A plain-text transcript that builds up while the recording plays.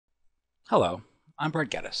Hello, I'm Brett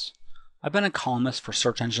Geddes. I've been a columnist for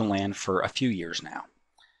Search Engine Land for a few years now,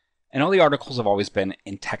 and all the articles have always been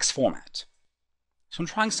in text format. So I'm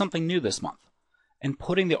trying something new this month and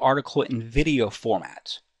putting the article in video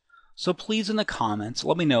format. So please in the comments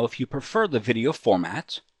let me know if you prefer the video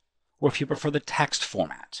format or if you prefer the text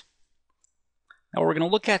format. Now what we're going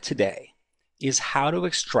to look at today is how to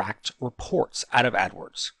extract reports out of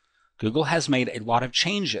AdWords. Google has made a lot of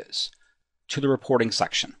changes to the reporting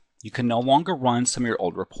section. You can no longer run some of your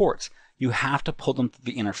old reports. You have to pull them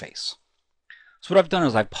through the interface. So what I've done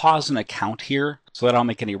is I've paused an account here so that I don't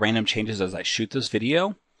make any random changes as I shoot this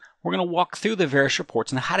video. We're going to walk through the various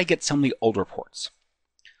reports and how to get some of the old reports.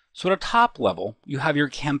 So at a top level, you have your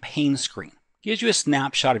campaign screen. It gives you a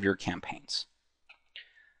snapshot of your campaigns.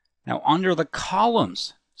 Now under the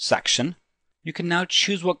columns section, you can now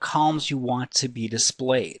choose what columns you want to be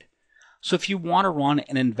displayed. So if you want to run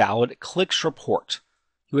an invalid clicks report,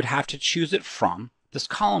 you would have to choose it from this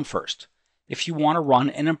column first. If you want to run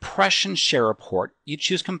an impression share report, you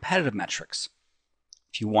choose competitive metrics.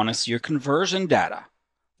 If you want to see your conversion data,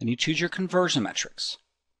 then you choose your conversion metrics.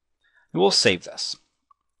 And we'll save this.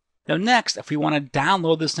 Now next, if we want to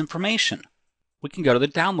download this information, we can go to the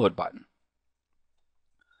download button.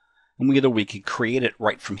 And we could create it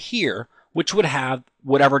right from here, which would have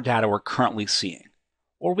whatever data we're currently seeing.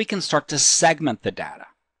 Or we can start to segment the data.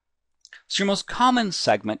 So your most common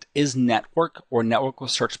segment is network or network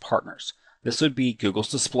with search partners. This would be Google's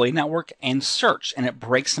display network and search, and it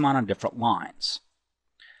breaks them out on different lines.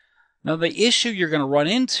 Now the issue you're going to run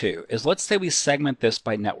into is, let's say we segment this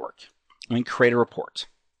by network and we create a report.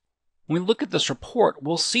 When we look at this report,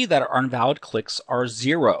 we'll see that our invalid clicks are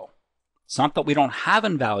 0. It's not that we don't have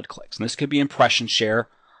invalid clicks, and this could be impression share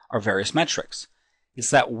or various metrics. It's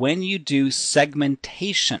that when you do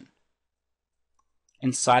segmentation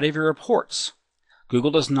inside of your reports, Google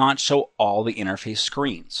does not show all the interface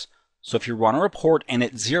screens. So if you run a report and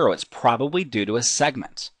it's 0, it's probably due to a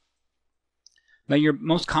segment. Now your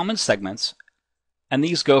most common segments, and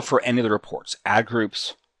these go for any of the reports, ad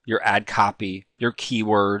groups, your ad copy, your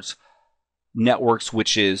keywords, networks,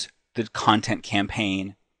 which is the content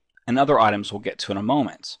campaign, and other items we'll get to in a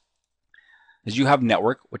moment, is you have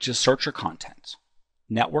network, which is searcher content.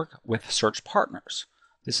 Network with search partners.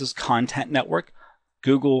 This is content network,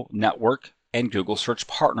 Google Network, and Google Search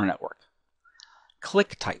Partner Network.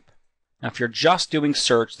 Click type. Now if you're just doing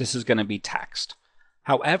search, this is going to be text.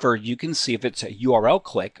 However, you can see if it's a URL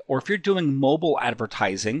click, or if you're doing mobile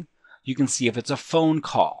advertising, you can see if it's a phone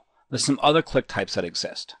call. There's some other click types that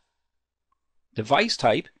exist. Device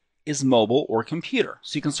type is mobile or computer,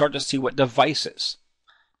 so you can start to see what devices.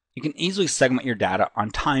 You can easily segment your data on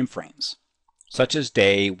time frames, such as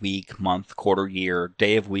day, week, month, quarter, year,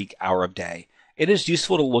 day of week, hour of day. It is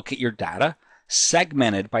useful to look at your data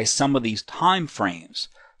segmented by some of these time frames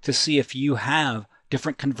to see if you have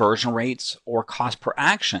different conversion rates or cost per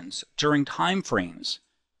actions during time frames.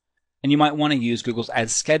 And you might want to use Google's ad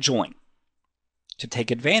scheduling to take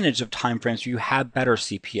advantage of time frames where you have better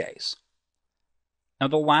CPAs. Now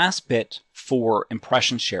the last bit for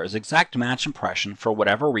impression share is exact match impression, for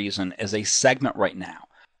whatever reason, is a segment right now.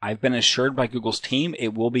 I've been assured by Google's team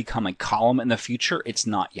it will become a column in the future. It's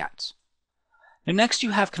not yet. Now next you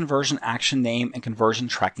have conversion action name and conversion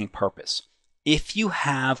tracking purpose. If you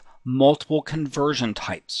have multiple conversion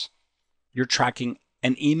types, you're tracking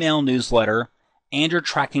an email newsletter, and you're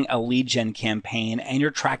tracking a lead gen campaign, and you're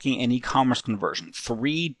tracking an e-commerce conversion,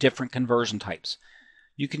 3 different conversion types,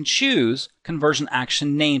 you can choose conversion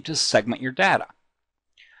action name to segment your data.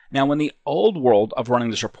 Now in the old world of running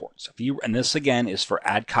these reports, and this again is for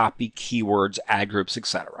ad copy, keywords, ad groups,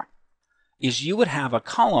 etc., is you would have a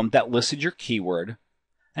column that listed your keyword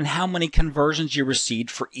and how many conversions you received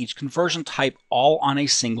for each conversion type, all on a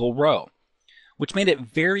single row, which made it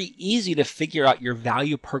very easy to figure out your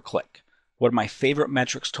value per click. One of my favorite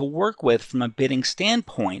metrics to work with from a bidding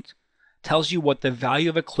standpoint tells you what the value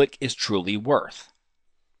of a click is truly worth.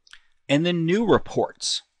 In the new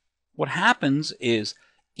reports, what happens is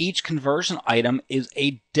each conversion item is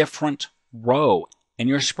a different row in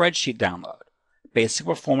your spreadsheet download. Basic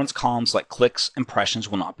performance columns like clicks, impressions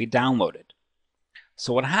will not be downloaded.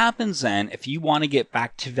 So what happens then, if you want to get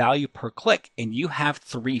back to value per click and you have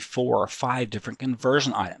 3, 4, or 5 different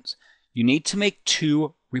conversion items, you need to make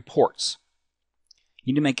 2 reports.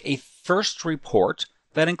 You need to make a first report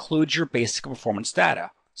that includes your basic performance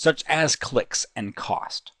data, such as clicks and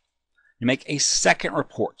cost. You make a second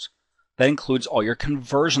report that includes all your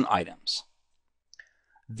conversion items.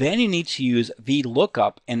 Then you need to use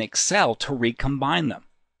VLOOKUP in Excel to recombine them.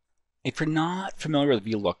 If you're not familiar with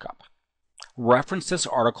VLOOKUP, reference this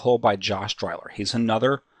article by Josh Dreiler. He's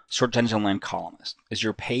another search engine land columnist. Is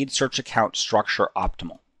your paid search account structure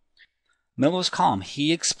optimal? Middle of this column,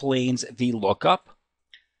 he explains VLOOKUP,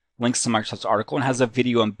 links to Microsoft's article, and has a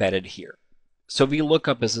video embedded here. So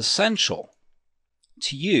VLOOKUP is essential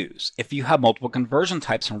to use if you have multiple conversion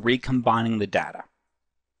types and recombining the data.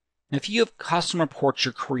 If you have custom reports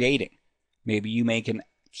you're creating, maybe you make a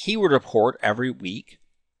keyword report every week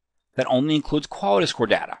that only includes quality score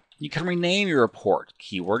data. You can rename your report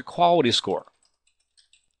keyword quality score,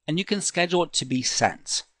 and you can schedule it to be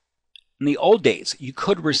sent. In the old days, you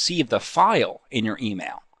could receive the file in your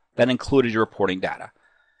email that included your reporting data.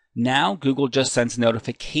 Now, Google just sends a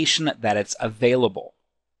notification that it's available.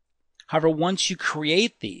 However, once you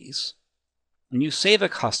create these and you save a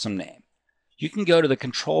custom name, you can go to the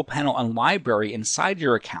control panel and library inside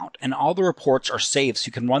your account, and all the reports are saved so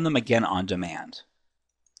you can run them again on demand.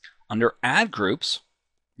 Under Ad Groups,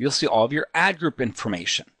 you'll see all of your ad group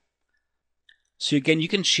information. So again, you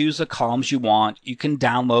can choose the columns you want, you can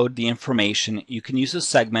download the information, you can use the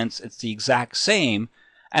segments. It's the exact same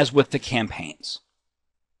as with the campaigns.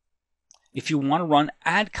 If you want to run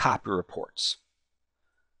ad copy reports,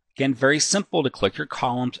 again, very simple to click your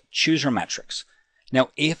columns, choose your metrics. Now,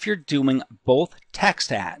 if you're doing both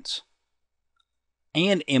text ads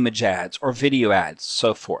and image ads or video ads,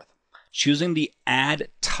 so forth, choosing the ad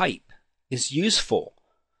type is useful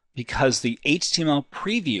because the HTML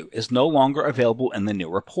preview is no longer available in the new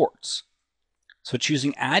reports. So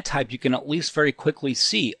choosing ad type, you can at least very quickly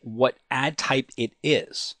see what ad type it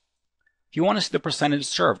is. If you want to see the percentage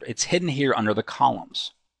served, it's hidden here under the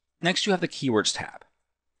columns. Next, you have the Keywords tab.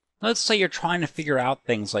 Let's say you're trying to figure out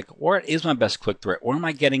things like, where is my best click-through rate? Where am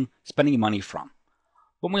I spending money from?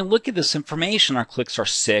 When we look at this information, our clicks are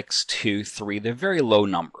 6, 2, 3. They're very low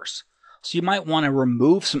numbers. So you might want to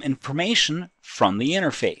remove some information from the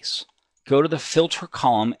interface. Go to the filter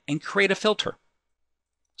column and create a filter.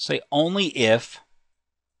 Say only if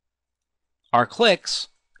our clicks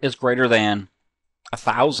is greater than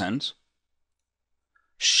 1,000,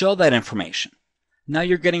 show that information. Now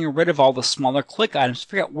you're getting rid of all the smaller click items to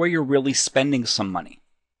figure out where you're really spending some money.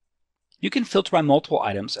 You can filter by multiple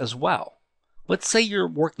items as well. Let's say you're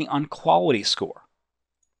working on quality score.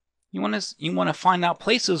 You want to find out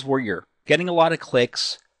places where you're getting a lot of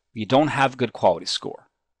clicks, you don't have good quality score.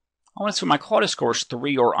 I want to see my quality score is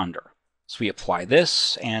 3 or under. So we apply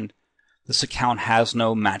this, and this account has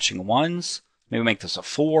no matching ones. Maybe make this a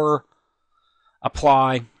 4.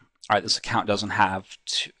 Apply. All right, this account doesn't have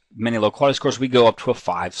many low quality scores. We go up to a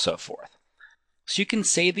 5, so forth. So you can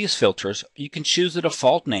save these filters. You can choose the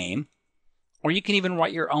default name, or you can even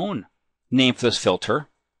write your own name for this filter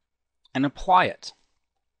and apply it.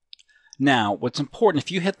 Now, what's important,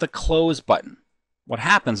 if you hit the close button, what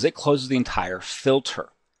happens is it closes the entire filter.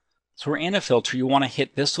 So we're in a filter, you want to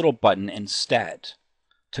hit this little button instead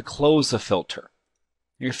to close the filter.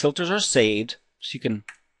 Your filters are saved, so you can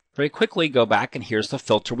very quickly go back, and here's the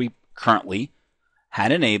filter we currently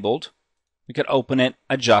had enabled. We could open it,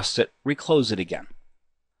 adjust it, reclose it again.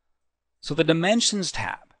 So the Dimensions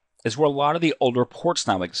tab is where a lot of the old reports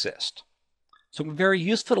now exist. So it's very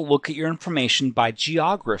useful to look at your information by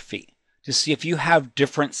geography to see if you have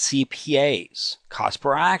different CPAs, cost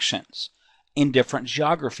per actions, in different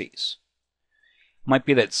geographies. It might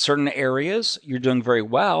be that certain areas you're doing very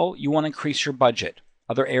well, you want to increase your budget.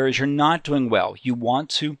 Other areas you're not doing well, you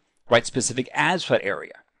want to write specific ads for that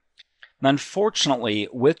area. And unfortunately,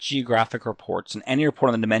 with geographic reports and any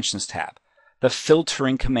report on the Dimensions tab, the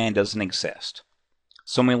filtering command doesn't exist.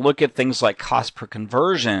 So when we look at things like cost per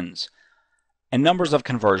conversions and numbers of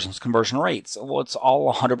conversions, conversion rates, well, it's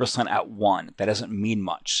all 100% at 1. That doesn't mean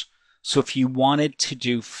much. So if you wanted to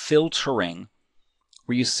do filtering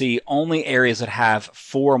where you see only areas that have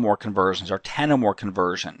 4 or more conversions or 10 or more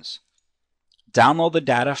conversions, download the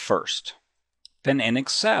data first. Then in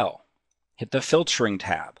Excel, hit the filtering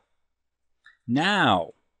tab.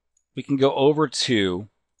 Now we can go over to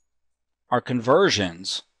our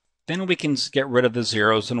conversions. Then we can get rid of the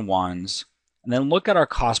zeros and ones, and then look at our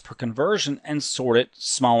cost per conversion and sort it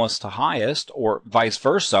smallest to highest, or vice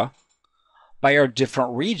versa, by our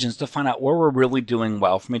different regions to find out where we're really doing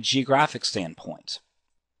well from a geographic standpoint.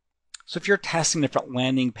 So if you're testing different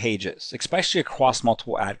landing pages, especially across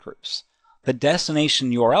multiple ad groups, the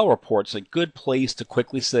destination URL report is a good place to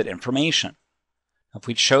quickly see that information. If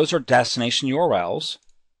we chose our destination URLs,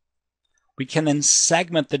 we can then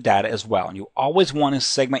segment the data as well. And you always want to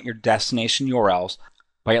segment your destination URLs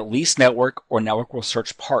by at least network or network with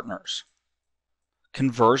search partners.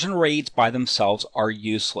 Conversion rates by themselves are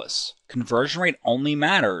useless. Conversion rate only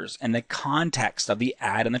matters in the context of the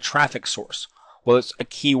ad and the traffic source, whether it's a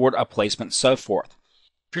keyword, a placement, so forth.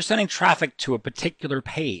 If you're sending traffic to a particular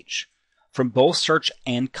page from both search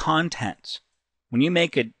and content, when you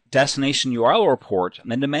make a destination URL report in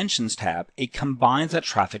the Dimensions tab, it combines that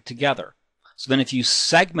traffic together. So then if you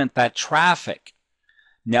segment that traffic,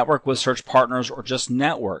 network with search partners or just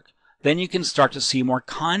network, then you can start to see more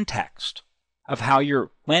context of how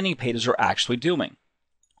your landing pages are actually doing.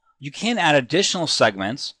 You can add additional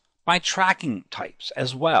segments by tracking types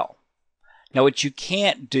as well. Now, what you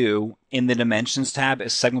can't do in the Dimensions tab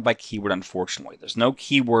is segment by keyword, unfortunately. There's no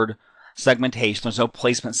keyword segmentation. There's no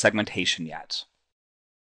placement segmentation yet.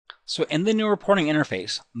 So in the new reporting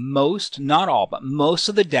interface, most, not all, but most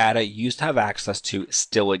of the data you used to have access to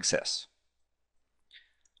still exists.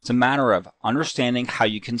 It's a matter of understanding how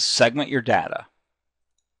you can segment your data,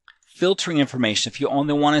 filtering information if you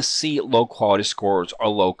only want to see low quality scores or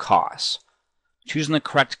low costs, choosing the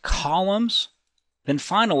correct columns, then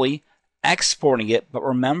finally exporting it, but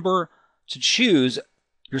remember to choose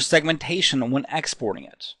your segmentation when exporting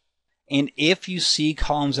it. And if you see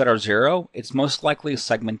columns that are 0, it's most likely a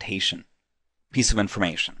segmentation piece of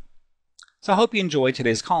information. So I hope you enjoyed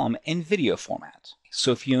today's column in video format.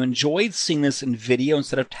 So if you enjoyed seeing this in video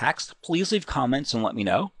instead of text, please leave comments and let me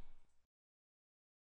know.